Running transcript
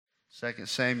2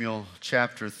 Samuel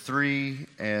chapter 3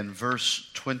 and verse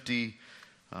 22.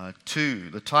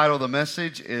 The title of the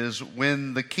message is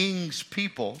When the King's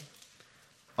People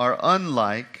Are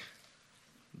Unlike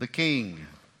the King.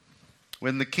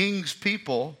 When the King's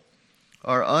people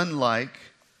are unlike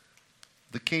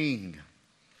the King.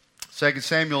 2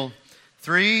 Samuel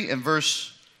 3 and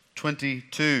verse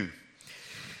 22.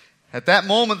 At that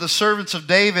moment the servants of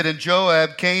David and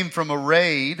Joab came from a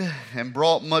raid and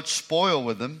brought much spoil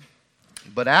with them.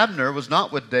 But Abner was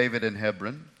not with David in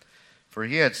Hebron, for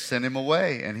he had sent him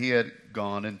away, and he had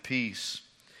gone in peace.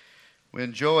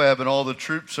 When Joab and all the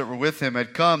troops that were with him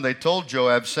had come, they told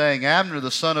Joab, saying, Abner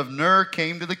the son of Ner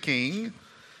came to the king,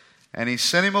 and he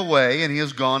sent him away, and he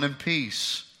has gone in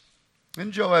peace.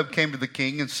 Then Joab came to the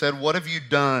king and said, What have you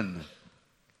done?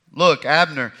 Look,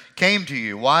 Abner came to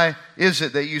you. Why is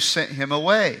it that you sent him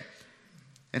away?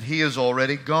 And he is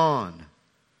already gone.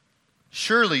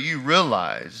 Surely you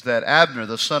realize that Abner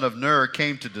the son of Ner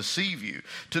came to deceive you,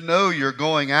 to know you're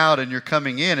going out and you're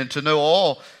coming in, and to know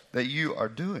all that you are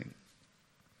doing.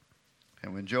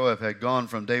 And when Joab had gone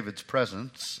from David's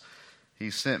presence,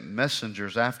 he sent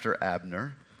messengers after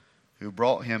Abner, who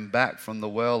brought him back from the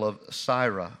well of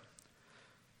Sirah.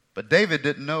 But David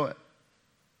didn't know it.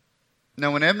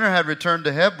 Now when Abner had returned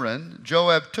to Hebron,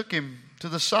 Joab took him to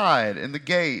the side in the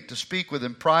gate to speak with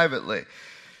him privately,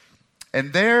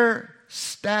 and there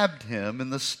stabbed him in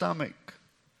the stomach,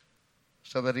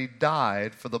 so that he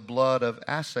died for the blood of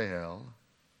Asahel,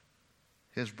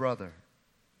 his brother.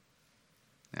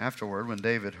 Afterward, when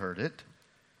David heard it,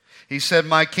 he said,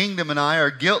 My kingdom and I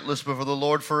are guiltless before the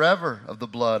Lord forever of the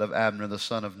blood of Abner the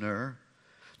son of Ner.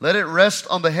 Let it rest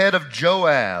on the head of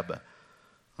Joab,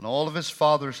 on all of his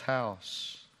father's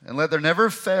house. And let there never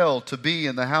fail to be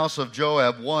in the house of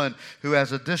Joab one who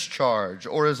has a discharge,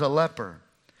 or is a leper,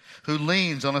 who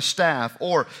leans on a staff,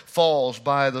 or falls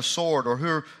by the sword, or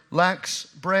who lacks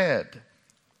bread.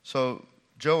 So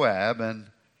Joab and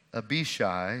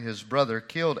Abishai, his brother,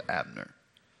 killed Abner,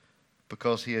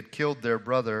 because he had killed their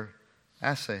brother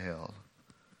Asahel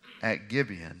at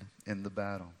Gibeon in the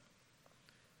battle.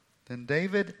 Then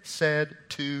David said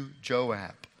to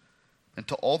Joab and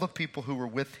to all the people who were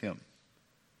with him,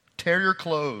 Tear your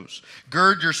clothes,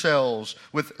 gird yourselves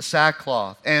with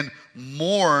sackcloth, and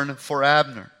mourn for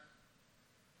Abner.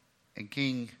 And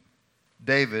King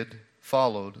David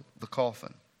followed the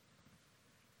coffin.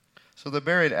 So they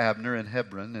buried Abner in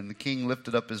Hebron, and the king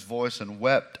lifted up his voice and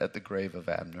wept at the grave of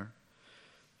Abner,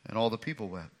 and all the people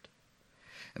wept.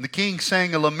 And the king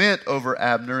sang a lament over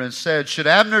Abner and said, Should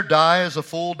Abner die as a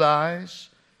fool dies?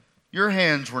 Your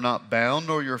hands were not bound,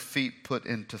 nor your feet put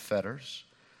into fetters.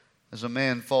 As a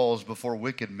man falls before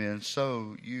wicked men,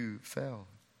 so you fell.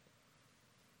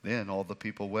 Then all the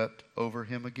people wept over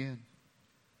him again.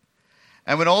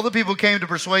 And when all the people came to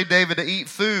persuade David to eat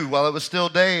food while it was still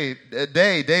day,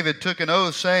 David took an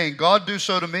oath, saying, God do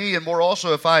so to me, and more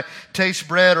also if I taste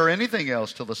bread or anything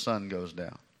else till the sun goes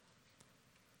down.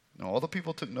 Now all the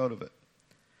people took note of it,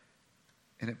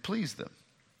 and it pleased them,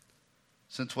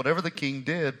 since whatever the king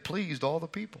did pleased all the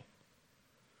people.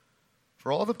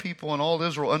 For all the people and all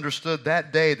Israel understood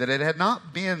that day that it had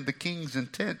not been the king's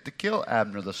intent to kill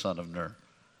Abner the son of Ner.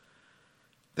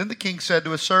 Then the king said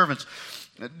to his servants,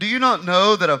 Do you not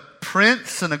know that a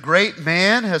prince and a great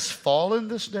man has fallen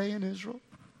this day in Israel?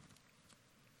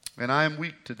 And I am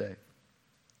weak today,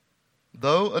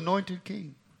 though anointed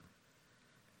king.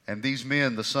 And these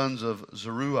men, the sons of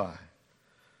Zeruiah,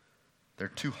 they're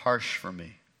too harsh for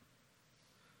me.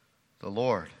 The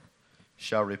Lord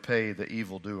shall repay the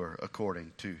evildoer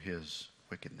according to his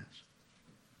wickedness.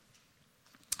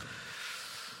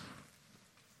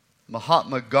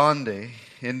 Mahatma Gandhi,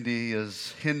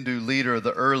 India's Hindu leader of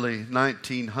the early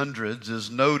 1900s, is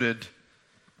noted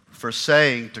for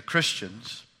saying to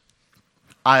Christians,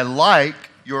 I like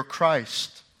your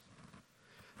Christ,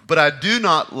 but I do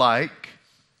not like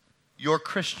your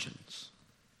Christians.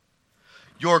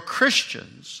 Your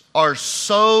Christians are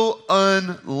so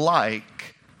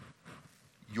unlike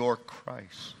your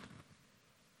Christ.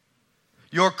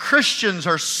 Your Christians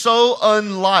are so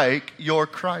unlike your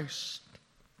Christ.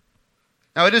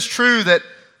 Now, it is true that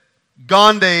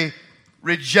Gandhi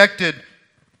rejected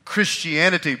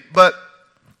Christianity, but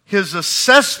his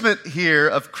assessment here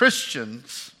of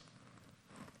Christians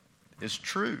is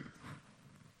true.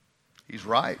 He's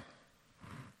right.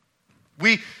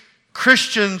 We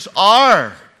Christians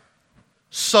are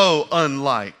so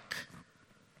unlike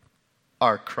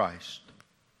our Christ.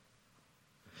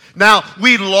 Now,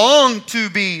 we long to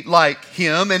be like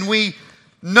Him, and we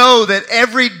know that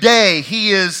every day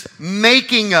He is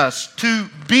making us to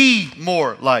be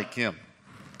more like Him.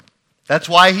 That's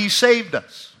why He saved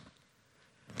us.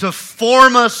 to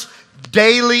form us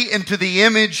daily into the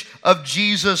image of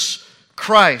Jesus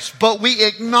Christ. But we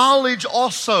acknowledge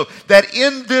also that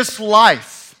in this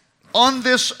life, on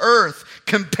this earth,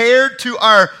 compared to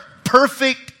our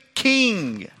perfect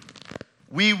King,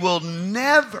 we will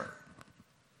never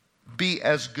be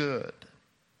as good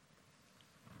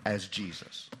as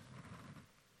Jesus.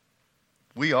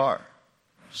 We are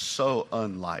so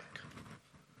unlike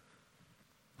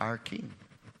our King.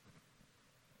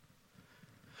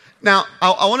 Now,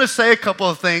 I want to say a couple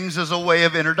of things as a way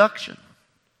of introduction.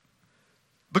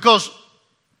 Because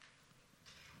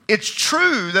it's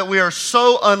true that we are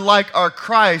so unlike our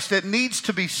Christ, it needs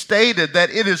to be stated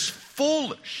that it is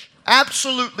foolish,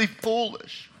 absolutely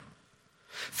foolish,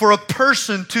 for a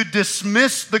person to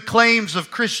dismiss the claims of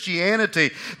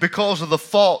Christianity because of the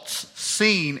faults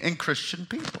seen in Christian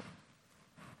people.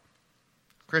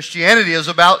 Christianity is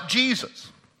about Jesus.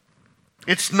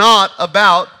 It's not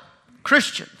about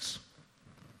Christians.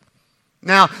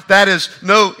 Now, that is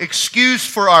no excuse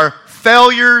for our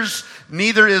failures.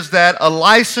 Neither is that a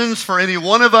license for any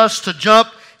one of us to jump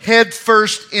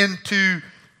headfirst into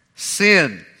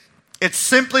sin. It's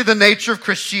simply the nature of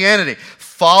Christianity.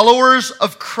 Followers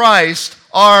of Christ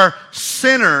are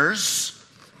sinners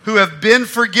who have been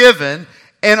forgiven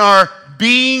and are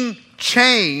being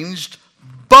changed,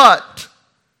 but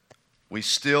we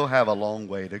still have a long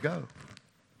way to go.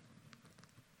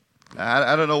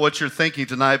 I don't know what you're thinking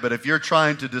tonight, but if you're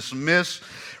trying to dismiss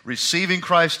receiving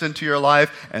Christ into your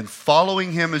life and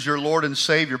following Him as your Lord and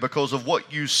Savior because of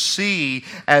what you see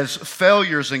as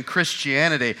failures in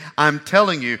Christianity, I'm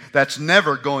telling you, that's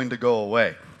never going to go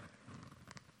away.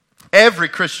 Every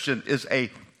Christian is a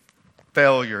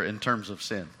failure in terms of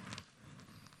sin.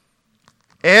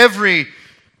 Every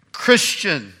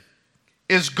Christian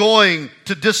is going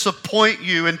to disappoint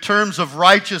you in terms of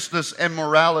righteousness and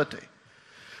morality.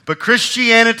 But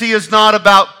Christianity is not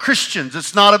about Christians.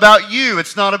 It's not about you.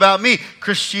 It's not about me.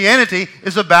 Christianity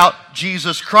is about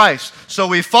Jesus Christ. So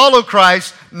we follow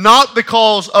Christ not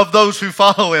because of those who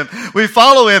follow Him. We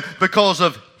follow Him because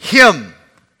of Him,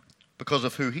 because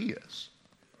of who He is.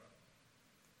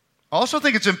 I also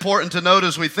think it's important to note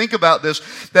as we think about this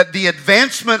that the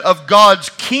advancement of God's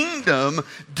kingdom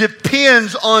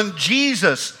depends on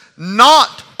Jesus,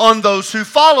 not on those who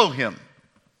follow Him.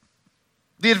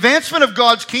 The advancement of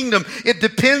God's kingdom, it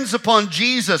depends upon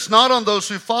Jesus, not on those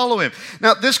who follow Him.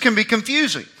 Now, this can be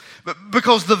confusing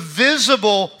because the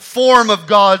visible form of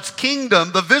God's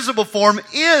kingdom, the visible form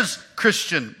is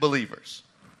Christian believers.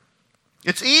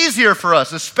 It's easier for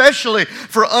us, especially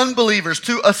for unbelievers,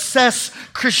 to assess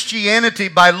Christianity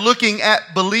by looking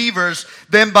at believers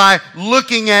than by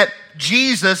looking at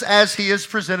Jesus as He is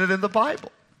presented in the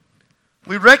Bible.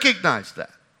 We recognize that.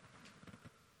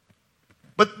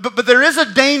 But there is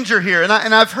a danger here, and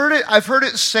I've heard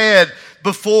it said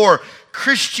before.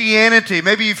 Christianity,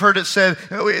 maybe you've heard it said,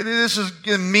 this is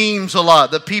in memes a lot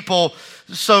that people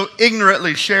so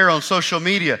ignorantly share on social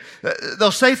media.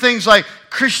 They'll say things like,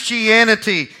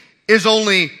 Christianity is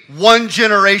only one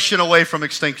generation away from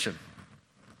extinction.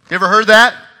 You ever heard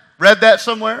that? Read that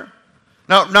somewhere?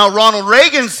 Now Ronald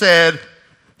Reagan said,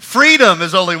 freedom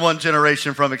is only one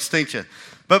generation from extinction.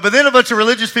 But then a bunch of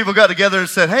religious people got together and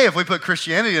said, hey, if we put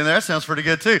Christianity in there, that sounds pretty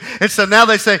good too. And so now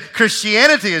they say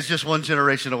Christianity is just one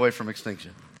generation away from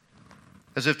extinction.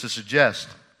 As if to suggest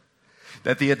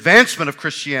that the advancement of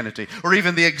Christianity, or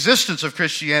even the existence of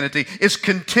Christianity, is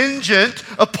contingent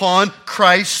upon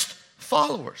Christ's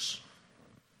followers.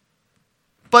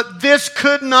 But this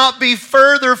could not be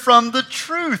further from the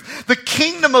truth. The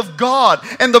kingdom of God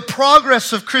and the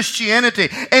progress of Christianity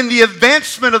and the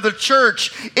advancement of the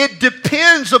church, it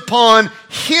depends upon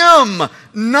Him,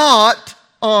 not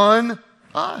on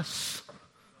us.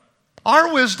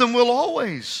 Our wisdom will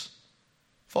always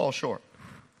fall short.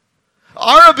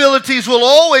 Our abilities will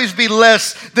always be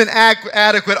less than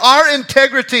adequate. Our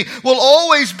integrity will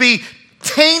always be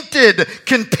tainted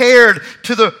compared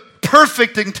to the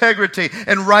perfect integrity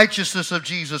and righteousness of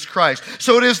Jesus Christ.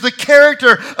 So it is the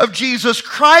character of Jesus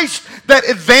Christ that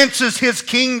advances His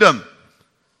kingdom,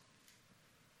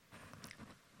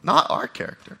 not our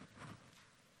character.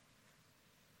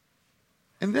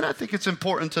 And then I think it's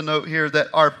important to note here that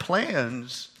our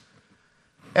plans,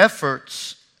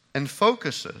 efforts, and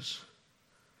focuses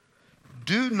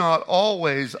do not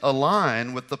always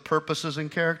align with the purposes and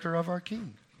character of our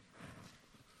King.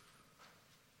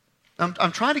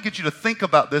 I'm trying to get you to think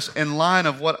about this in line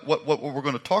of what we're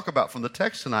going to talk about from the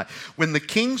text tonight. When the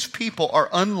King's people are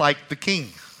unlike the King.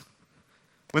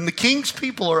 When the King's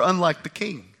people are unlike the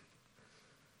King.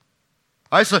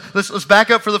 All right, so let's back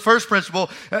up for the first principle.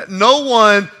 No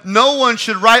one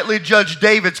should rightly judge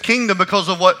David's kingdom because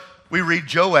of what we read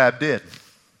Joab did.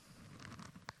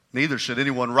 Neither should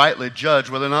anyone rightly judge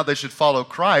whether or not they should follow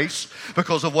Christ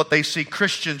because of what they see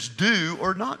Christians do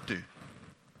or not do.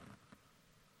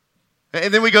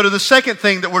 And then we go to the second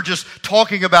thing that we're just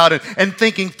talking about and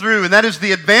thinking through, and that is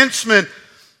the advancement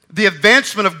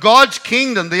of God's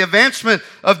kingdom, the advancement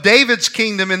of David's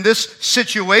kingdom in this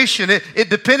situation. It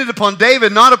depended upon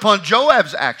David, not upon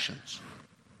Joab's actions.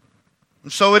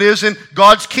 And so it is in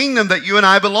God's kingdom that you and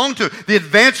I belong to. The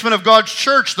advancement of God's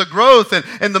church, the growth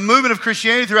and the movement of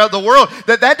Christianity throughout the world,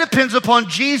 that depends upon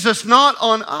Jesus, not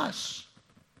on us.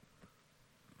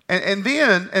 And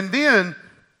then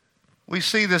we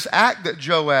see this act that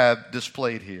Joab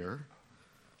displayed here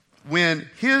when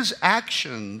his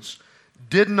actions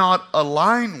did not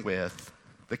align with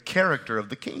the character of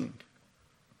the king.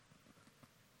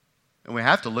 And we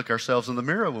have to look ourselves in the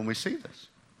mirror when we see this.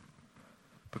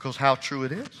 Because how true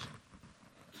it is.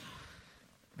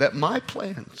 That my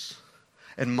plans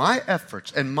and my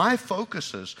efforts and my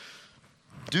focuses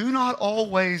do not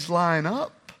always line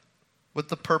up with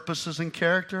the purposes and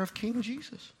character of King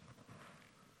Jesus.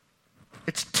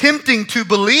 It's tempting to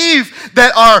believe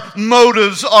that our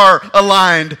motives are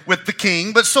aligned with the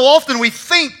King, but so often we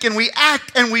think and we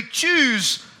act and we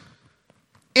choose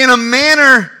in a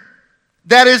manner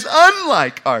that is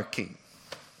unlike our King.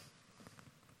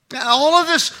 Now, all of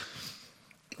this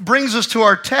brings us to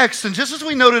our text, and just as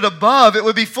we noted above, it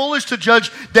would be foolish to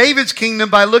judge David's kingdom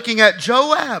by looking at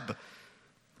Joab.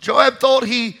 Joab thought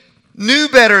he knew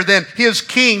better than his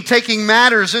king, taking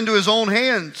matters into his own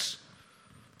hands.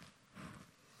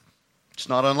 It's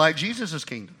not unlike Jesus'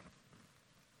 kingdom,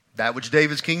 that which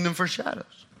David's kingdom foreshadows.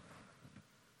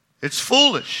 It's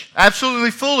foolish,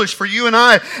 absolutely foolish for you and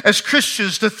I as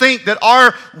Christians to think that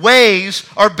our ways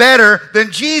are better than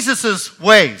Jesus'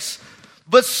 ways.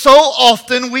 But so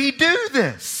often we do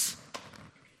this.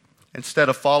 Instead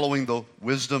of following the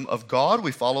wisdom of God,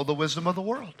 we follow the wisdom of the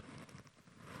world.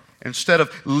 Instead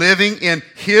of living in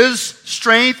His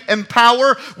strength and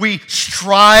power, we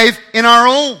strive in our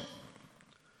own.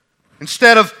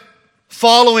 Instead of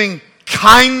following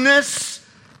kindness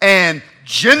and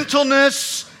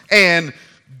gentleness and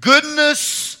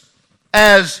goodness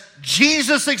as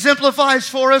Jesus exemplifies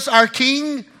for us, our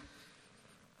King,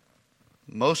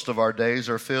 most of our days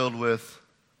are filled with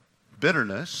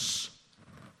bitterness,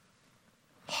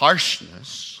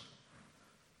 harshness,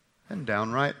 and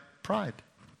downright pride.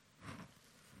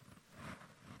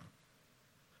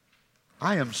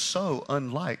 I am so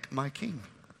unlike my King.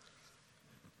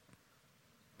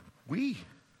 We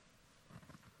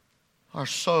are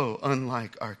so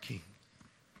unlike our King.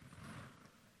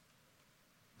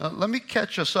 Now, let me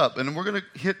catch us up, and we're going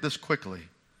to hit this quickly.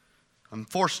 I'm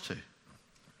forced to.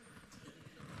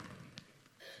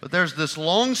 But there's this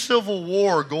long civil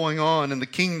war going on in the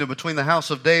kingdom between the house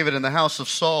of David and the house of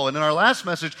Saul. And in our last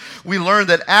message, we learned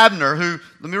that Abner, who,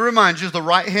 let me remind you, is the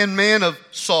right-hand man of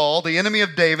Saul, the enemy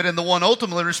of David, and the one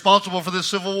ultimately responsible for this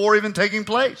civil war even taking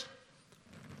place.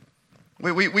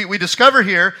 We discover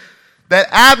here that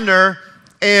Abner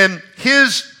and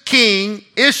his king,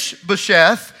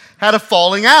 Ishbosheth, had a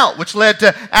falling out, which led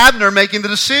to Abner making the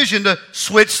decision to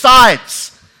switch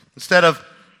sides. Instead of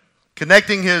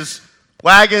connecting his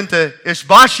wagon to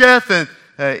Ishbosheth and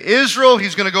Israel,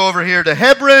 he's going to go over here to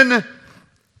Hebron,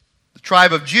 the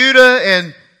tribe of Judah,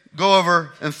 and go over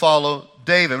and follow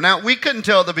David. Now, we couldn't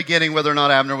tell at the beginning whether or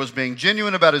not Abner was being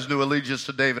genuine about his new allegiance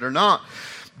to David or not.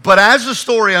 But as the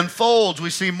story unfolds, we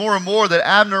see more and more that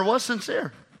Abner was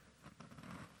sincere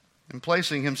in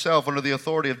placing himself under the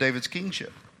authority of David's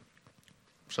kingship.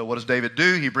 So what does David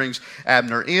do? He brings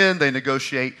Abner in. They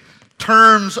negotiate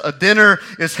terms. A dinner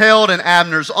is held in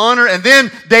Abner's honor, and then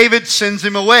David sends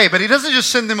him away. But he doesn't just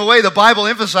send him away. The Bible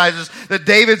emphasizes that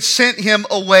David sent him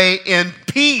away in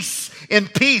peace. In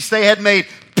peace. They had made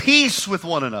peace with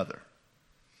one another.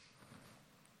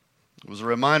 It was a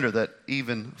reminder that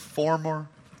even former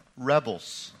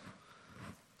rebels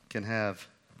can have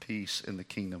peace in the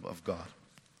kingdom of God.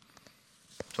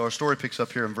 So our story picks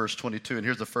up here in verse 22, and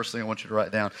here's the first thing I want you to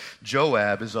write down.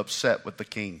 Joab is upset with the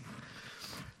king.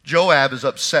 Joab is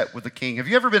upset with the king. Have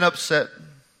you ever been upset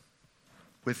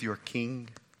with your king?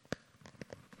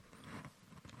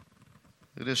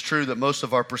 It is true that most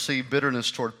of our perceived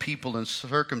bitterness toward people and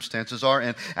circumstances are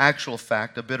in actual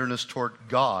fact a bitterness toward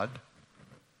God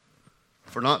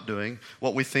for not doing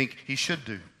what we think He should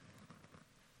do.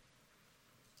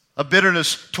 A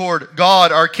bitterness toward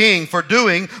God, our King, for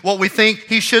doing what we think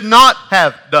He should not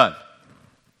have done.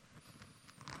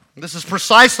 This is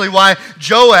precisely why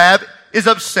Joab is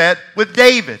upset with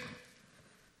David.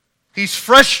 He's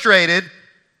frustrated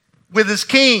with his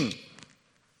king.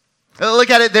 Look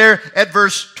at it there at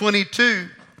verse 22.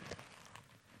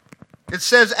 It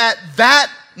says, at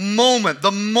that moment,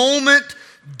 the moment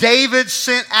David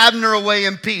sent Abner away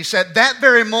in peace, at that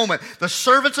very moment, the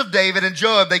servants of David and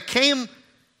Joab, they came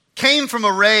from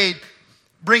a raid,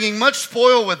 bringing much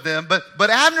spoil with them. But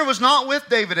Abner was not with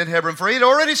David in Hebron, for he had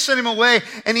already sent him away,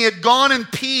 and he had gone in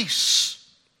peace.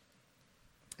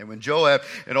 And when Joab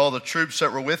and all the troops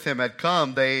that were with him had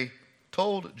come, they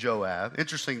told Joab.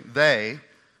 Interesting,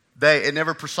 it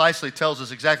never precisely tells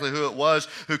us exactly who it was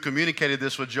who communicated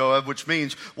this with Joab, which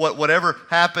means whatever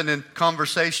happened in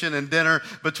conversation and dinner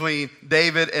between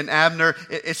David and Abner,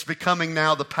 it's becoming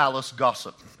now the palace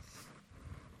gossip.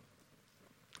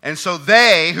 And so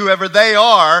they, whoever they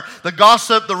are, the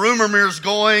gossip, the rumor mills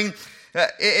going,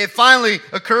 it finally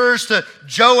occurs to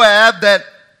Joab that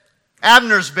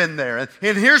Abner's been there. And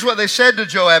here's what they said to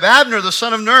Joab. Abner, the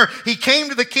son of Ner, he came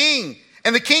to the king.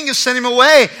 And the king has sent him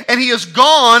away, and he is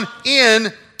gone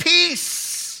in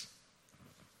peace.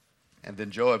 And then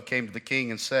Joab came to the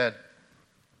king and said,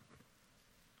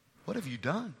 what have you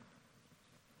done?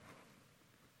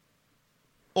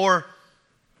 Or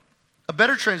a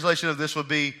better translation of this would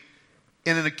be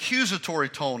in an accusatory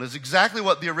tone, is exactly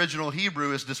what the original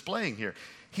Hebrew is displaying here.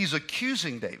 He's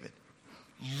accusing David.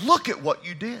 Look at what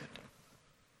you did.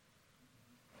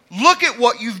 Look at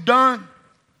what you've done.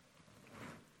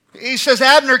 He says,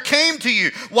 Abner came to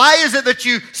you. Why is it that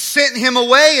you sent him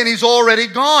away and he's already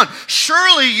gone?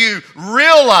 Surely you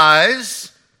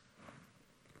realize,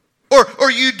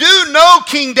 or you do know,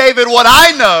 King David, what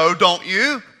I know, don't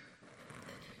you?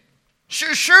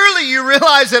 Surely you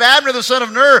realize that Abner the son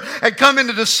of Ner had come in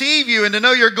to deceive you and to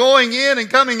know you're going in and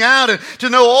coming out and to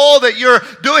know all that you're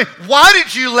doing. Why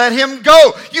did you let him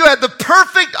go? You had the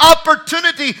perfect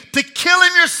opportunity to kill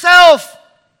him yourself.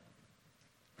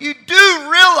 You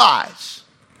do realize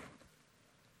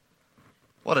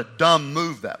what a dumb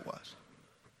move that was.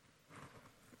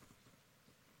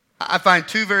 I find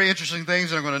two very interesting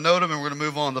things, and I'm going to note them and we're going to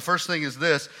move on. The first thing is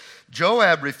this.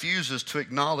 Joab refuses to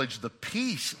acknowledge the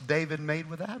peace David made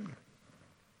with Abner.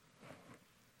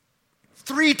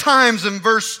 3 times in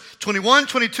verse 21,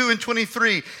 22, and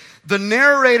 23, the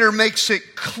narrator makes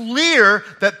it clear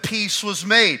that peace was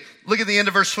made. Look at the end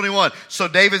of verse 21. So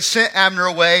David sent Abner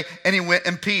away and he went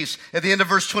in peace. At the end of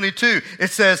verse 22,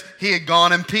 it says he had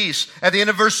gone in peace. At the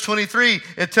end of verse 23,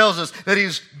 it tells us that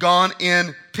he's gone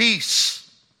in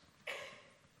peace.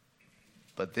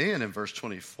 But then in verse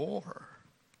 24,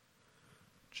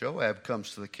 Joab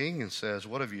comes to the king and says,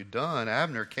 what have you done?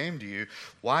 Abner came to you.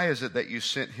 Why is it that you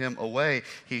sent him away?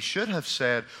 He should have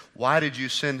said, why did you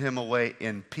send him away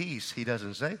in peace? He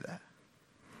doesn't say that.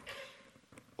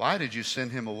 Why did you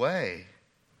send him away?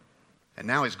 And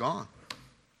now he's gone.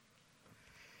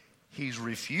 He's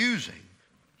refusing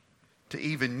to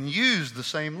even use the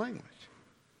same language.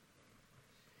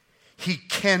 He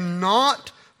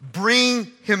cannot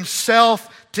bring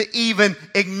himself to even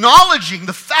acknowledging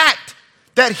the fact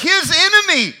that his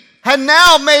enemy had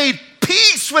now made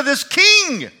peace with his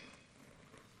king.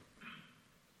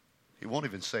 He won't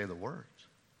even say the words.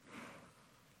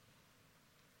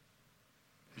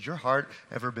 Has your heart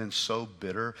ever been so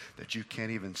bitter that you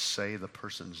can't even say the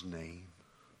person's name?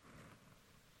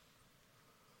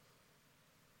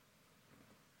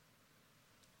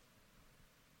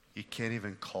 You can't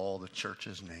even call the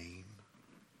church's name.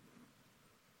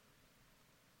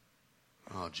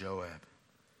 Oh, Joab.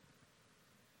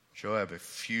 Joab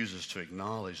refuses to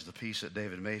acknowledge the peace that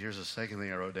David made. Here's the second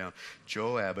thing I wrote down.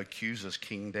 Joab accuses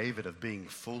King David of being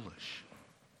foolish.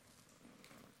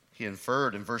 He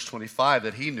inferred in verse 25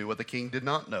 that he knew what the king did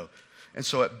not know. And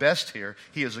so at best here,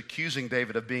 he is accusing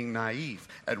David of being naive.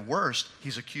 At worst,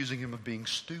 he's accusing him of being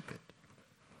stupid.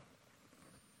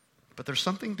 But there's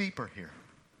something deeper here.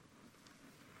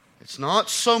 It's not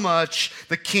so much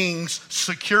the king's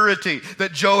security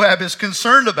that Joab is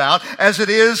concerned about as it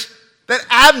is that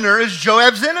Abner is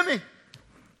Joab's enemy.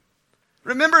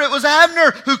 Remember, it was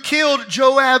Abner who killed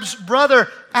Joab's brother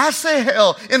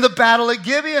Asahel in the battle at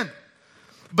Gibeon.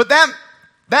 But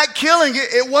that killing,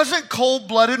 it wasn't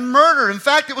cold-blooded murder. In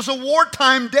fact, it was a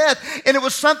wartime death. And it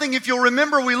was something, if you'll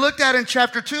remember, we looked at in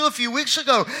chapter 2 a few weeks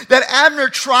ago, that Abner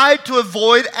tried to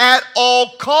avoid at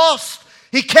all costs.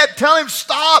 He kept telling him,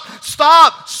 stop,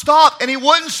 stop, stop. And he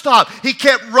wouldn't stop. He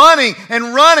kept running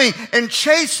and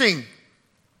chasing.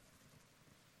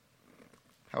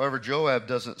 However, Joab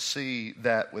doesn't see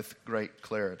that with great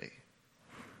clarity.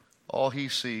 All he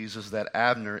sees is that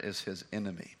Abner is his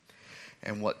enemy.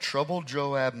 And what troubled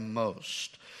Joab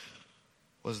most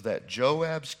was that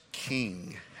Joab's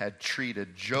king had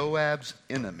treated Joab's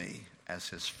enemy as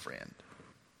his friend.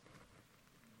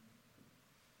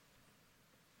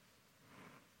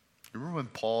 Remember when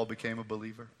Paul became a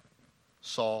believer?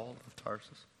 Saul of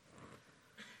Tarsus?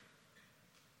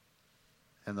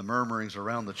 And the murmurings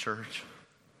around the church.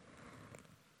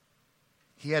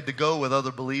 He had to go with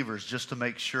other believers just to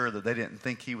make sure that they didn't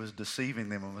think he was deceiving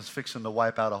them and was fixing to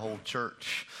wipe out a whole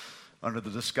church under the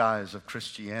disguise of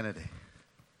Christianity.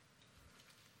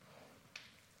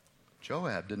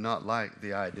 Joab did not like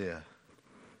the idea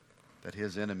that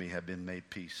his enemy had made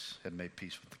peace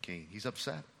with the king. He's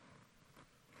upset.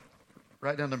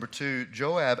 Write down number 2,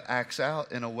 Joab acts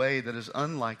out in a way that is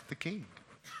unlike the king.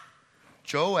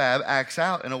 Joab acts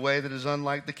out in a way that is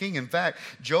unlike the king. In fact,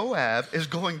 Joab is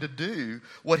going to do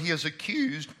what he has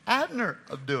accused Abner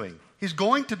of doing. He's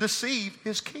going to deceive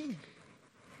his king.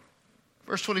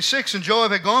 Verse 26, and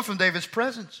Joab had gone from David's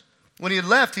presence. When he had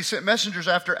left, he sent messengers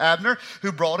after Abner,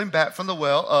 who brought him back from the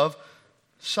well of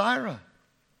Sirah.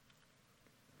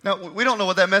 Now, we don't know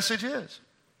what that message is.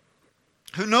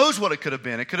 Who knows what it could have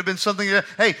been? It could have been something that,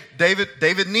 hey,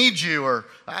 David needs you, or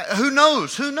who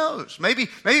knows? Maybe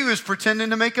he was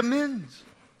pretending to make amends.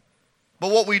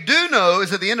 But what we do know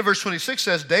is at the end of verse 26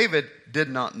 says David did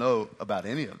not know about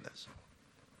any of this.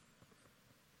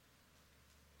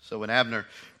 So when Abner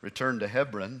returned to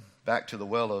Hebron, back to the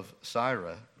well of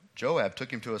Sirah, Joab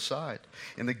took him to a side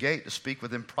in the gate to speak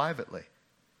with him privately,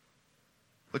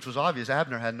 which was obvious.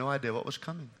 Abner had no idea what was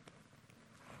coming.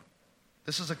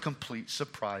 This is a complete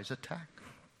surprise attack.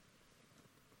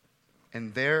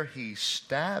 And there he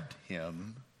stabbed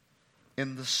him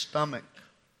in the stomach.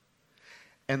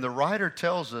 And the writer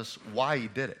tells us why he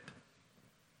did it.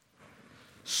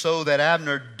 So that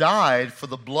Abner died for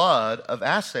the blood of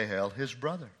Asahel, his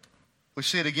brother. We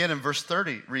see it again in verse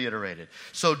 30 reiterated.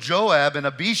 So Joab and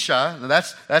Abishai,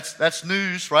 that's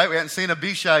news, right? We hadn't seen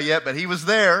Abishai yet, but he was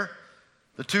there.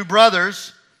 The two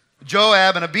brothers,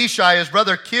 Joab and Abishai, his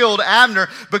brother, killed Abner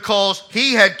because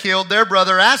he had killed their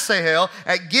brother Asahel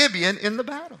at Gibeon in the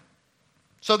battle.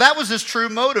 So that was his true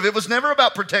motive. It was never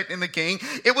about protecting the king.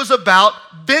 It was about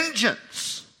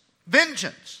vengeance.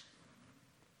 Vengeance.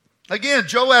 Again,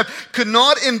 Joab could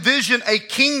not envision a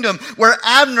kingdom where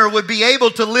Abner would be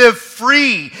able to live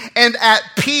free and at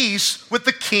peace with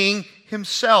the king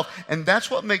himself. And that's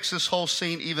what makes this whole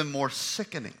scene even more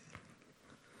sickening.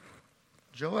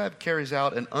 Joab carries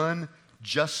out an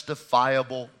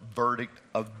unjustifiable verdict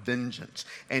of vengeance.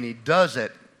 And he does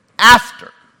it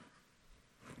after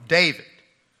David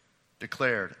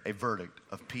declared a verdict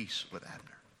of peace with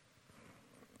Abner.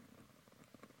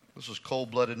 This was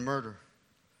cold-blooded murder.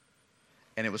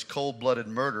 And it was cold-blooded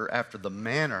murder after the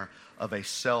manner of a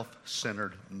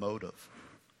self-centered motive.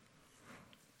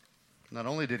 Not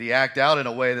only did he act out in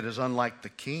a way that is unlike the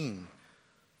king,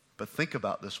 but think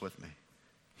about this with me.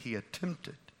 He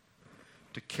attempted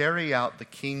to carry out the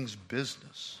king's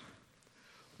business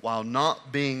while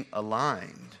not being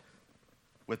aligned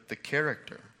with the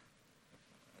character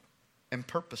and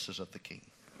purposes of the king.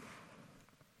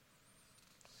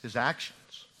 His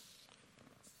actions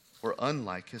were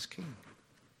unlike his king.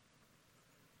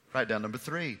 Write down number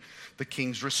 3, the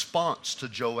king's response to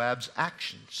Joab's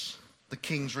actions. The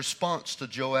king's response to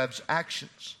Joab's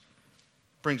actions.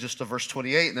 Brings us to verse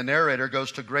 28, and the narrator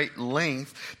goes to great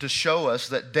length to show us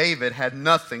that David had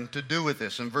nothing to do with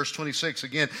this. In verse 26,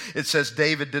 again, it says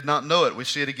David did not know it. We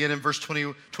see it again in verse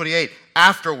 28.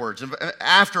 Afterwards,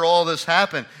 after all this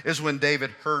happened, is when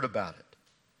David heard about it.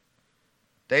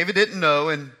 David didn't know,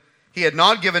 and he had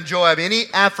not given Joab any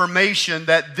affirmation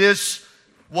that this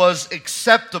was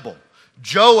acceptable.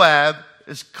 Joab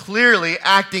is clearly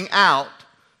acting out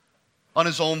on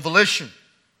his own volition.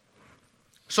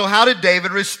 So how did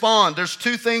David respond? There's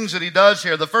two things that he does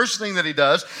here. The first thing that he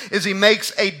does is he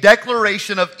makes a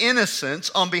declaration of innocence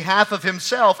on behalf of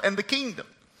himself and the kingdom.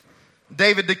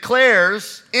 David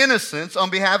declares innocence on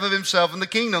behalf of himself and the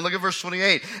kingdom. Look at verse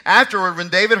 28. Afterward, when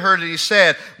David heard it, he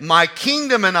said, "My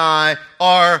kingdom and I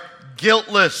are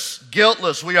guiltless."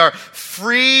 Guiltless. We are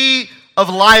free of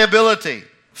liability,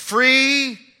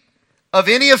 free of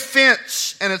any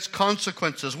offense and its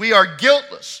consequences. We are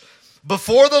guiltless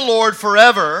before the Lord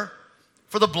forever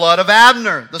for the blood of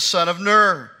Abner, the son of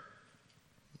Ner.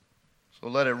 So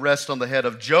let it rest on the head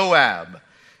of Joab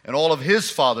and all of his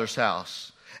father's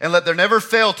house. And let there never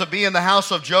fail to be in the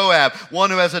house of Joab one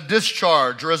who has a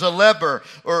discharge or is a leper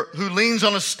or who leans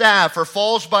on a staff or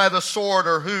falls by the sword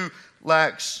or who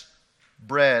lacks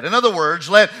bread. In other words,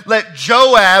 let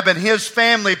Joab and his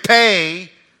family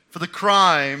pay for the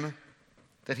crime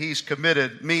that he's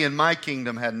committed. Me and my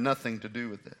kingdom had nothing to do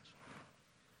with this.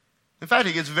 In fact,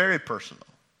 he gets very personal.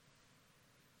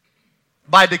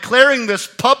 By declaring this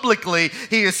publicly,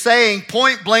 he is saying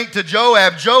point blank to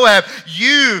Joab, Joab,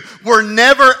 you were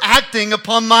never acting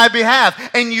upon my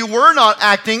behalf, and you were not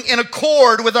acting in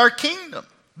accord with our kingdom.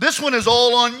 This one is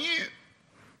all on you.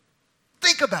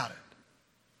 Think about it.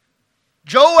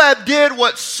 Joab did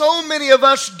what so many of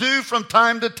us do from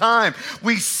time to time.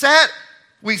 We set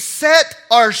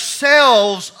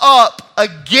ourselves up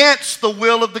against the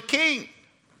will of the king.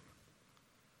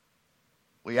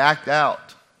 We act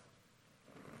out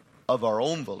of our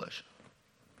own volition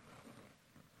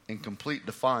in complete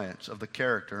defiance of the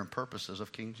character and purposes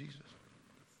of King Jesus.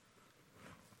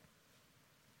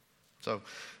 So,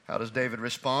 how does David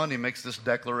respond? He makes this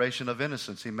declaration of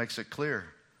innocence. He makes it clear.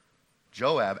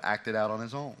 Joab acted out on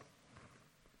his own.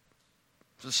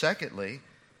 So secondly,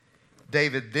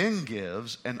 David then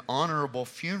gives an honorable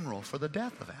funeral for the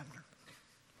death of Abner.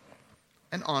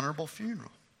 An honorable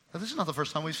funeral. Now, this is not the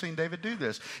first time we've seen David do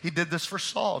this. He did this for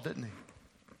Saul, didn't he?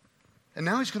 And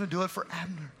now he's going to do it for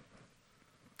Abner.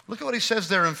 Look at what he says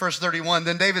there in verse 31.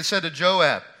 Then David said to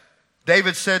Joab.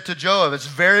 David said to Joab, it's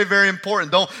very, very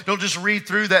important. Don't just read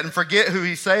through that and forget who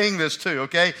he's saying this to,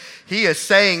 okay? He is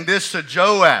saying this to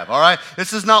Joab, all right?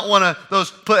 This is not one of those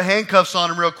put handcuffs on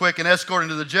him real quick and escort him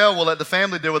to the jail. We'll let the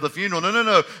family deal with the funeral.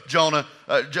 No, Joab.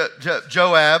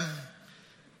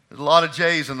 There's a lot of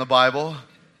J's in the Bible.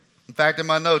 In fact, in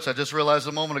my notes, I just realized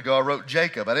a moment ago I wrote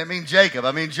Jacob. I didn't mean Jacob.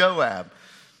 I mean Joab.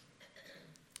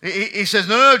 He says,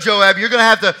 no, Joab, you're going to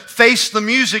have to face the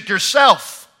music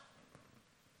yourself.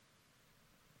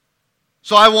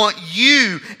 So I want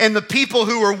you and the people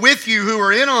who are with you, who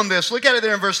are in on this, look at it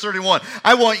there in verse 31.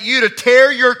 I want you to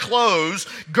tear your clothes,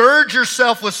 gird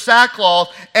yourself with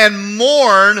sackcloth, and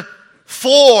mourn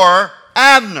for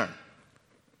Abner.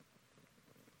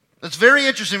 That's very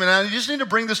interesting. And you just need to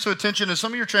bring this to attention. And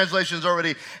some of your translations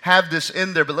already have this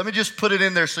in there, but let me just put it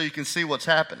in there so you can see what's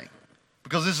happening.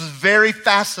 Because this is very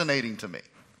fascinating to me.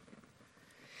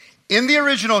 In the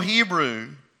original Hebrew,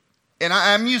 and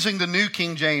I'm using the New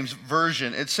King James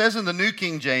Version, it says in the New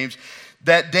King James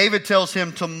that David tells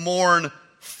him to mourn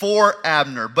for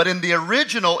Abner. But in the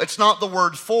original, it's not the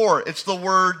word for, it's the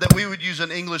word that we would use in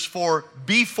English for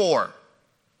before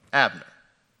Abner.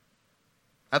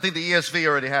 I think the ESV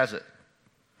already has it.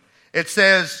 It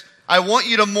says, I want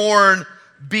you to mourn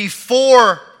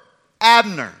before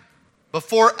Abner.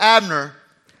 Before Abner.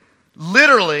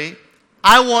 Literally,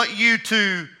 I want you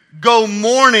to go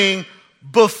mourning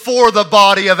before the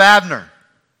body of Abner.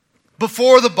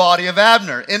 Before the body of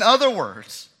Abner. In other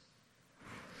words,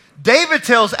 David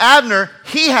tells Abner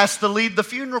he has to lead the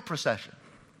funeral procession.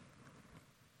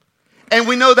 And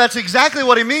we know that's exactly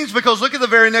what he means because look at the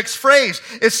very next phrase.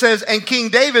 It says, and King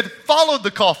David followed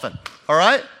the coffin. All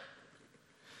right?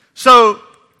 So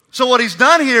what he's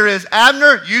done here is,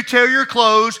 Abner, you tear your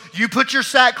clothes, you put your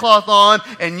sackcloth on,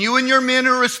 and you and your men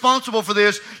who are responsible for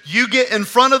this, you get in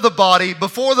front of the body,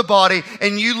 before the body,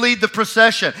 and you lead the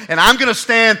procession. And I'm going to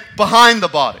stand behind the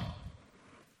body.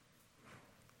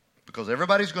 Because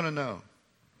everybody's going to know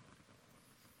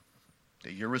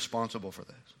that you're responsible for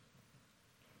this.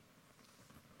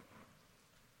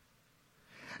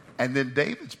 And then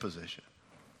David's position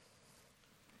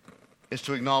is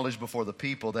to acknowledge before the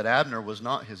people that Abner was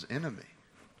not his enemy,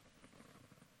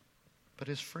 but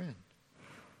his friend.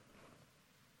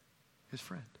 His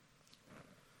friend.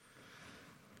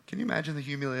 Can you imagine the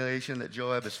humiliation that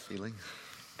Joab is feeling?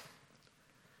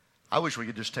 I wish we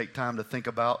could just take time to think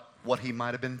about what he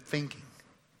might have been thinking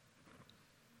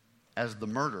as the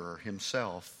murderer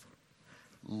himself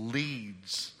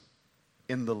leads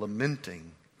in the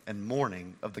lamenting and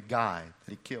mourning of the guy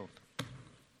that he killed.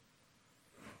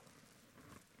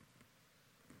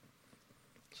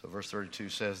 So verse 32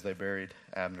 says they buried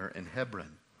Abner in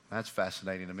Hebron. That's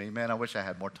fascinating to me. Man, I wish I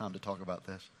had more time to talk about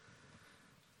this.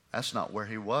 That's not where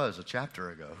he was a chapter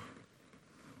ago.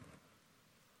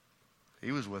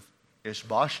 He was with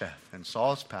Ishbosheth in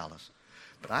Saul's palace.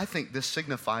 But I think this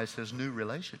signifies his new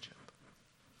relationship.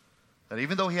 That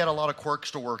even though he had a lot of quirks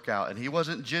to work out and he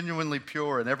wasn't genuinely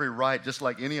pure in every right, just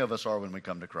like any of us are when we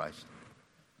come to Christ,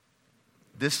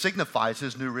 this signifies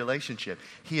his new relationship.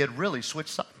 He had really switched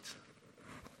sides.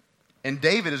 And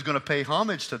David is going to pay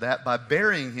homage to that by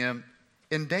burying him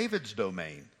in David's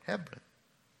domain, Hebron.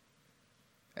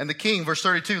 And the king, verse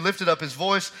 32, lifted up his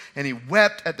voice and he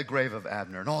wept at the grave of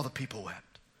Abner, and all the people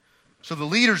wept. So the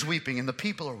leader's weeping and the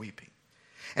people are weeping.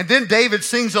 And then David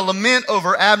sings a lament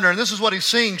over Abner, and this is what he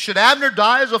sings. Should Abner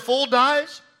die as a fool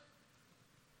dies?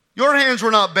 Your hands were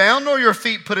not bound, nor your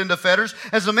feet put into fetters.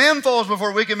 As a man falls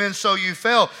before wicked men, so you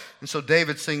fell. And so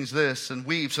David sings this and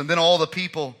weeps, and then all the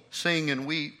people sing and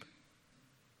weep.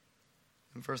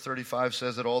 And verse 35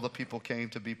 says that all the people came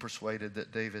to be persuaded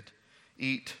that David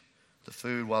eat the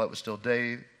food while it was still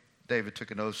day. David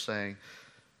took an oath saying,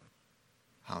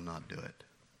 I'll not do it.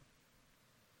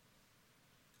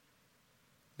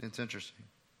 It's interesting.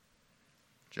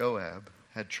 Joab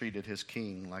had treated his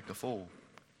king like a fool.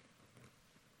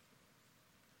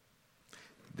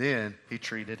 Then he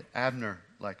treated Abner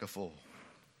like a fool.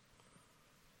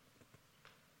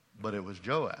 But it was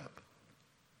Joab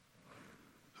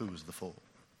who was the fool.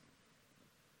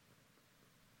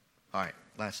 All right,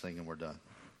 last thing and we're done.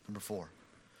 Number 4.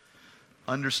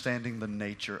 Understanding the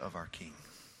nature of our king.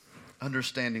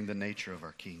 Understanding the nature of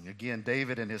our king. Again,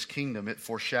 David and his kingdom, it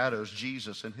foreshadows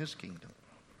Jesus and his kingdom.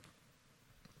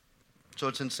 So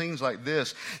it's in scenes like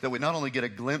this that we not only get a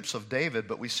glimpse of David,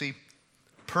 but we see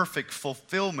perfect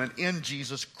fulfillment in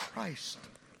Jesus Christ.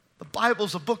 The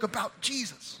Bible's a book about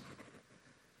Jesus.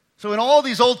 So in all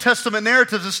these Old Testament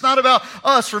narratives, it's not about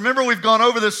us. Remember, we've gone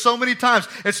over this so many times.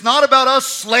 It's not about us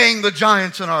slaying the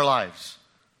giants in our lives.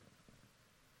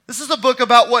 This is a book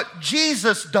about what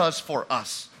Jesus does for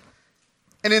us.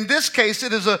 And in this case,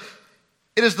 it is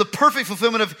the perfect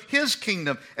fulfillment of his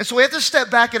kingdom. And so we have to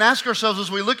step back and ask ourselves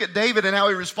as we look at David and how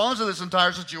he responds to this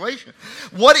entire situation.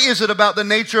 What is it about the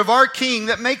nature of our king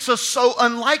that makes us so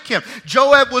unlike him?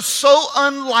 Joab was so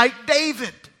unlike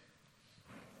David.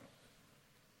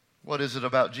 What is it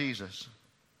about Jesus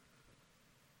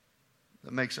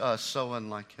that makes us so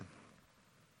unlike him?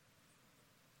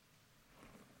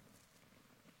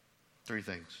 3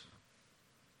 things.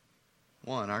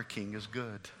 1, our king is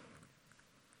good.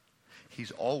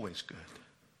 He's always good.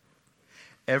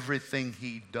 Everything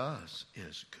he does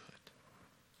is good.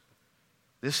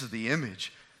 This is the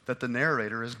image that the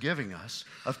narrator is giving us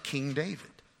of King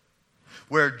David,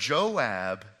 where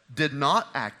Joab did not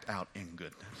act out in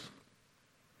goodness.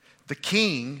 The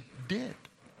king did.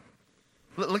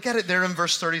 Look at it there in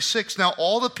verse 36. Now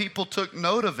all the people took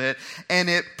note of it, and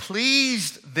it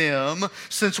pleased them,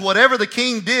 since whatever the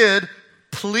king did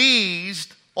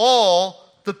pleased all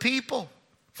the people.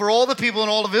 For all the people in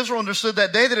all of Israel understood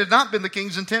that day that it had not been the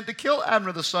king's intent to kill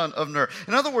Abner the son of Ner.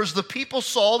 In other words, the people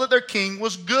saw that their king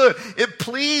was good. It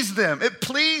pleased them. It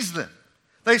pleased them.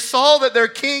 They saw that their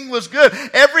king was good.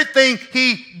 Everything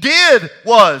he did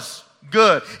was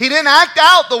good. He didn't act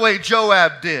out the way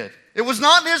Joab did. It was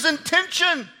not his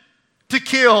intention to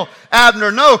kill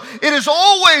Abner. No, it is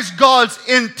always God's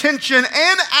intention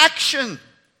and action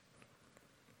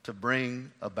to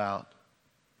bring about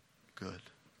good.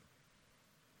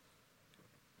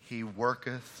 He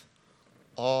worketh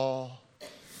all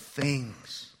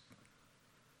things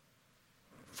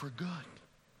for good,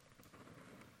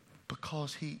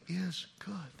 because he is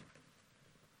good.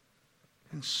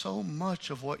 And so much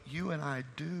of what you and I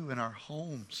do in our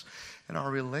homes and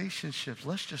our relationships,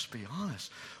 let's just be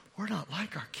honest, we're not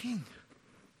like our king.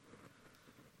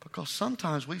 Because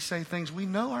sometimes we say things we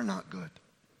know are not good.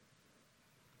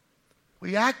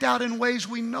 We act out in ways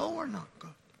we know are not good.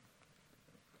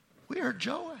 We are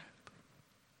Joab,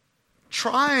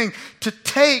 trying to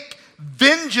take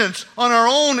vengeance on our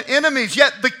own enemies.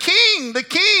 Yet the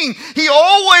king, he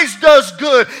always does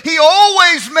good. He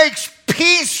always makes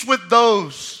peace with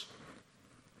those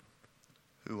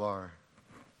who are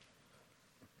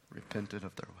repentant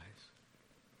of their ways.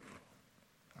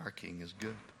 Our king is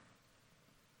good.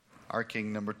 Our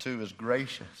king, number 2, is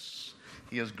gracious.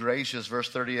 He is gracious. Verse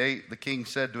 38, the king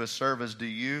said to his servants, do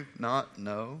you not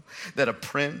know that a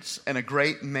prince and a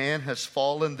great man has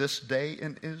fallen this day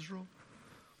in Israel?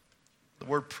 The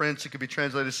word prince, it could be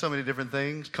translated so many different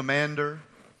things. Commander,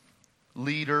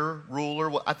 leader,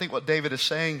 ruler. I think what David is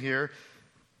saying here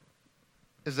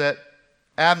is that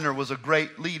Abner was a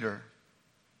great leader.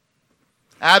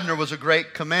 Abner was a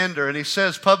great commander, and he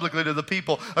says publicly to the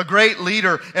people, a great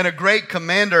leader and a great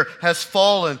commander has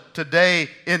fallen today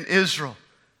in Israel.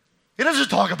 He doesn't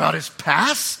talk about his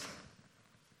past.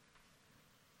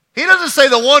 He doesn't say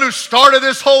the one who started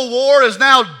this whole war is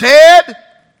now dead.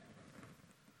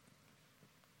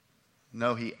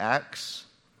 No, he acts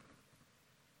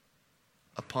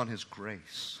upon his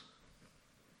grace,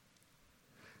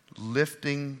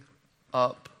 lifting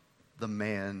up the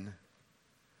man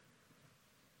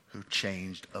who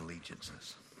changed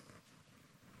allegiances.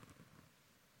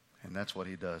 And that's what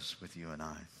he does with you and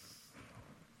I.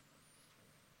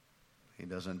 He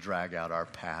doesn't drag out our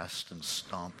past and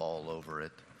stomp all over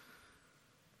it,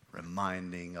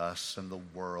 reminding us and the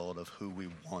world of who we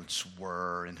once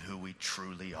were and who we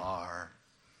truly are.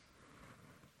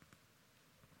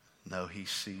 No, he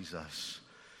sees us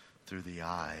through the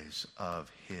eyes of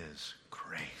his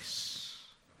grace.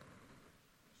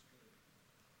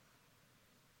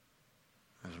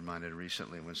 I was reminded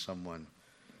recently when someone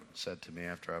said to me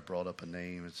after I brought up a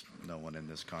name. It's no one in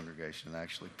this congregation,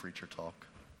 actually preacher talk.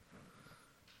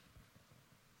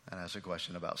 And I asked a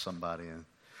question about somebody, and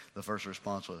the first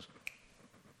response was,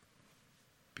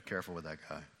 be careful with that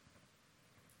guy.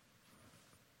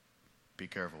 Be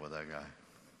careful with that guy.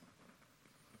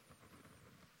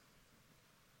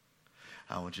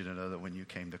 I want you to know that when you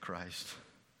came to Christ,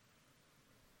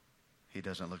 He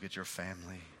doesn't look at your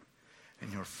family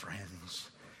and your friends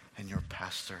and your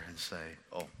pastor and say,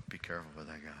 oh, be careful with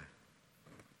that guy.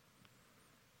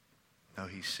 No,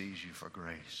 He sees you for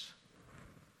grace,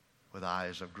 with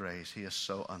eyes of grace. He is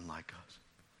so unlike us.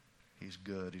 He's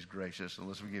good. He's gracious. And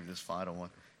let's give you this final one.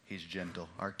 He's gentle.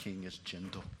 Our King is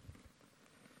gentle.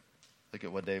 Look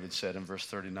at what David said in verse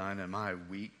 39. Am I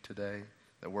weak today?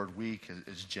 The word weak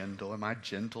is gentle. Am I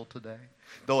gentle today?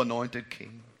 Though anointed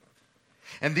king.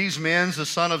 And these men, the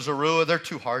son of Zeruiah, they're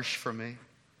too harsh for me.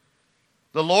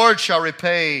 The Lord shall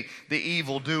repay the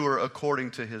evildoer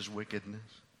according to his wickedness.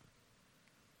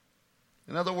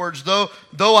 In other words, though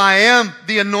I am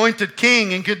the anointed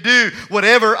king and could do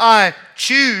whatever I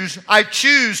choose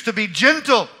to be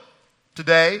gentle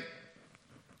today.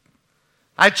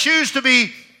 I choose to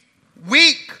be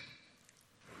weak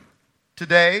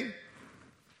today.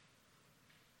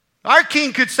 Our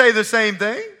king could say the same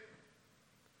thing.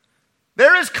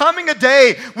 There is coming a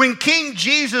day when King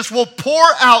Jesus will pour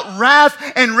out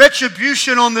wrath and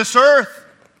retribution on this earth.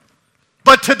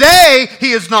 But today,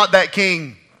 He is not that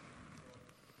king.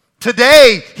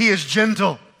 Today, He is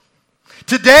gentle.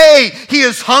 Today, He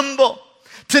is humble.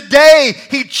 Today,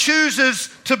 He chooses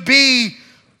to be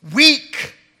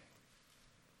weak.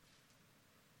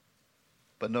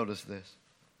 But notice this.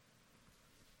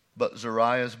 But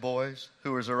Zeruiah's boys,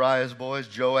 who are Zeruiah's boys?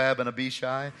 Joab and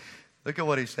Abishai. Look at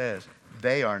what he says.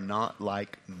 They are not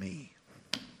like me.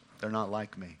 They're not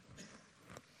like me.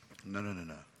 No.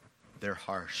 They're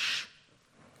harsh.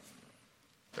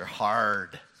 They're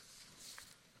hard.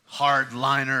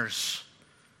 Hardliners.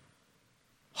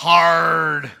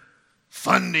 Hard,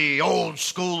 fundy, old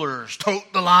schoolers.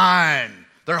 Tote the line.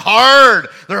 They're hard.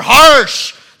 They're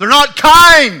harsh. They're not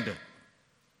kind.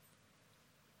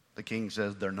 The king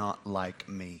says they're not like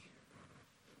me.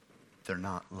 They're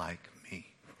not like me.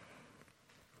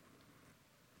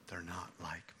 They're not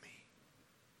like me.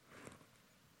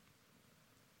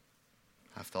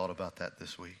 I've thought about that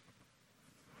this week.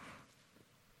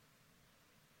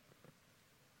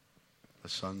 The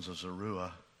sons of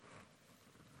Zeruiah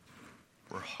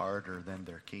were harder than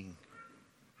their king.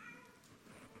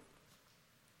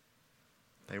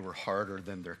 They were harder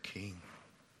than their king.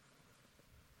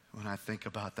 When I think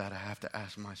about that, I have to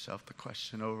ask myself the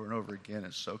question over and over again.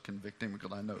 It's so convicting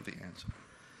because I know the answer.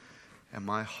 Am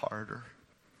I harder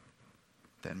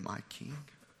than my king?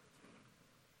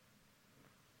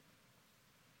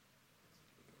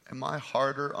 Am I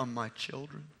harder on my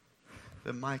children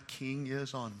than my king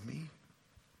is on me?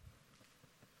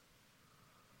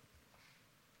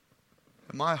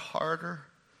 Am I harder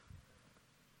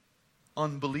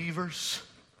on believers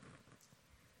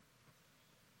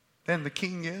than the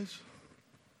king is?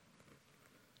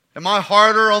 Am I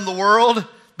harder on the world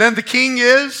than the king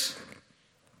is?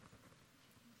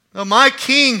 No, my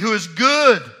king who is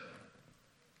good,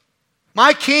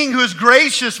 my king who is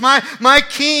gracious, my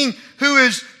king who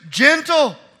is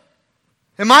gentle.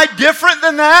 Am I different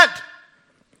than that?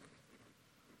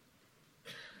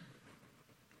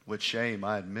 With shame,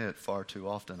 I admit, far too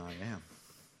often I am.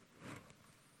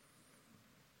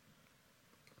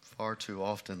 Far too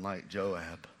often, like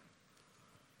Joab,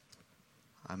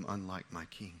 I'm unlike my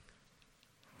king.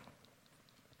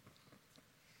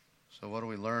 So what do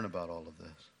we learn about all of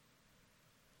this?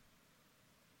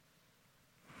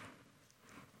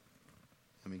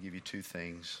 Let me give you two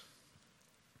things.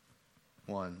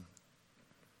 One,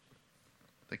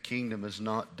 the kingdom is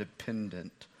not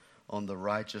dependent on the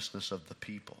righteousness of the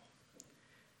people,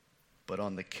 but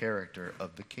on the character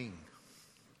of the king.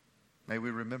 May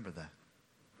we remember that.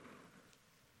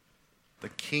 The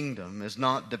kingdom is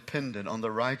not dependent on the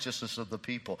righteousness of the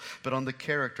people, but on the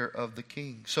character of the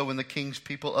king. So when the king's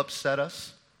people upset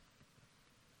us,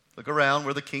 look around,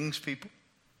 we're the king's people.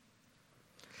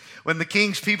 When the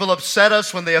king's people upset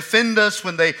us, when they offend us,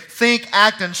 when they think,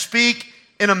 act, and speak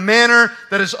in a manner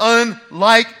that is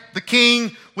unlike the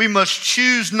king, we must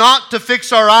choose not to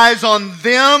fix our eyes on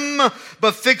them,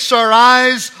 but fix our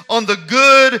eyes on the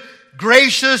good,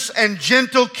 gracious, and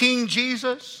gentle King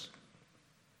Jesus.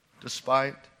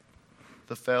 Despite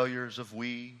the failures of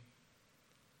we,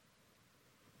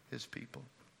 His people.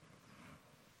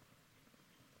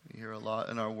 We hear a lot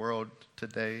in our world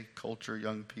today, culture,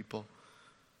 young people,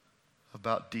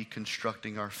 about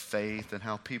deconstructing our faith and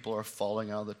how people are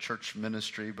falling out of the church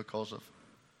ministry because of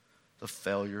the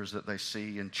failures that they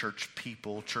see in church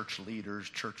people, church leaders,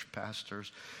 church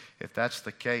pastors. If that's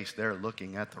the case, they're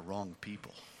looking at the wrong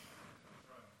people.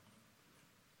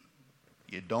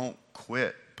 You don't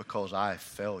quit because I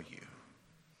fail you.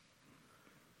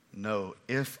 No,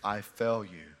 if I fail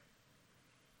you,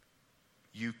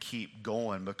 you keep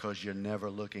going because you're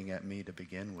never looking at me to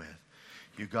begin with.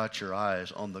 You got your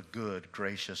eyes on the good,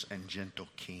 gracious, and gentle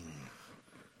King.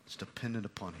 It's dependent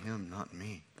upon him, not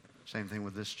me. Same thing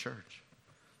with this church.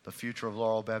 The future of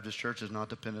Laurel Baptist Church is not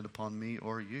dependent upon me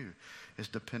or you. It's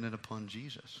dependent upon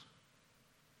Jesus.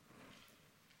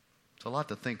 It's a lot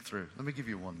to think through. Let me give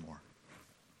you one more.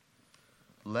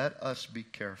 Let us be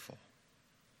careful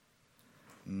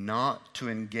not to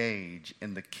engage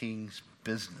in the King's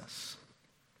business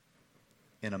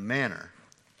in a manner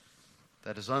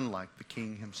that is unlike the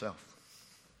King himself.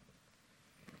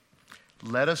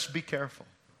 Let us be careful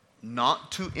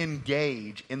not to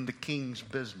engage in the King's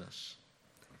business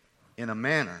in a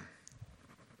manner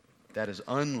that is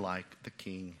unlike the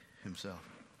King himself.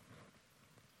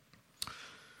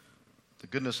 The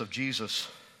goodness of Jesus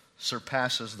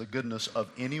surpasses the goodness of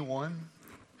anyone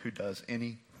who does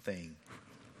anything,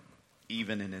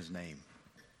 even in his name.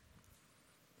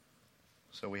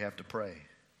 So we have to pray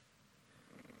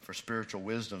for spiritual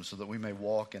wisdom so that we may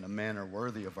walk in a manner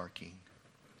worthy of our King,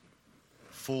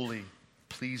 fully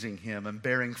pleasing him and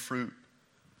bearing fruit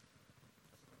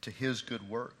to his good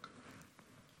work.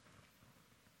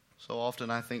 So often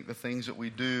I think the things that we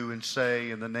do and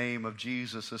say in the name of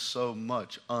Jesus is so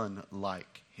much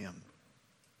unlike him.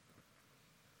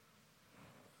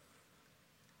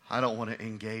 I don't want to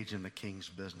engage in the King's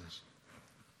business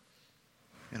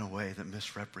in a way that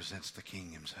misrepresents the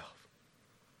King himself.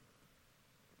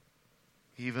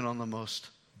 Even on the most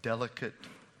delicate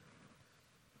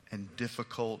and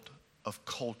difficult of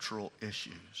cultural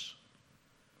issues,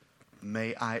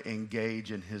 may I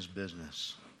engage in his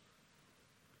business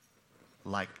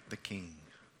like the King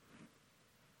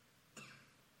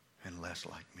and less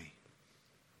like me.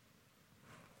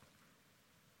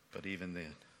 But even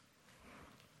then,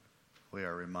 we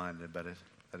are reminded that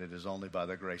it is only by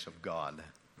the grace of God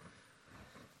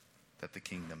that the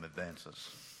kingdom advances,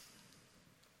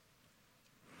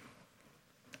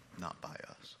 not by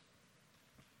us.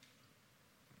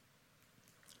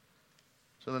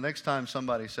 So the next time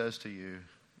somebody says to you,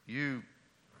 you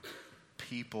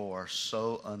people are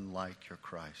so unlike your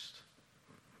Christ.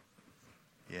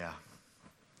 Yeah,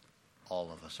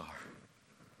 all of us are.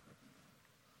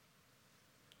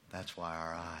 That's why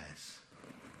our eyes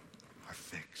are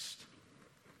fixed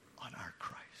on our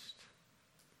Christ.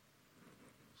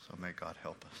 So may God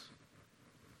help us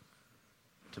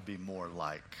to be more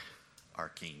like our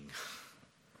King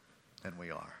than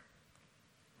we are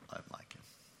unlike him.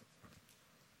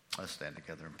 Let's stand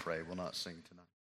together and pray. We'll not sing tonight.